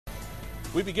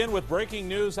We begin with breaking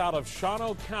news out of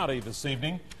Shawano County this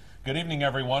evening. Good evening,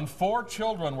 everyone. 4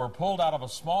 children were pulled out of a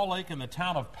small lake in the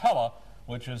town of Pella,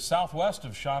 which is southwest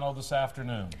of Shawano, this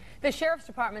afternoon. The Sheriff's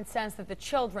Department says that the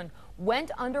children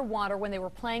went underwater when they were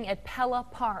playing at Pella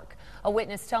Park. A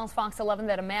witness tells Fox 11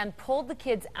 that a man pulled the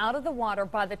kids out of the water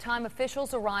by the time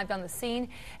officials arrived on the scene,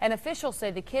 and officials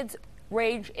say the kids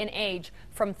range in age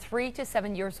from 3 to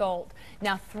 7 years old.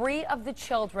 Now, 3 of the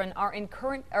children are in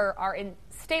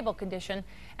stable condition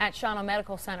at Shawano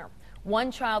Medical Center.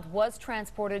 1 child was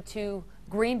transported to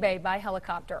Green Bay by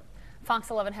helicopter. Fox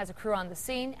 11 has a crew on the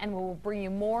scene, and we will bring you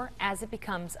more as it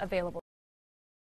becomes available.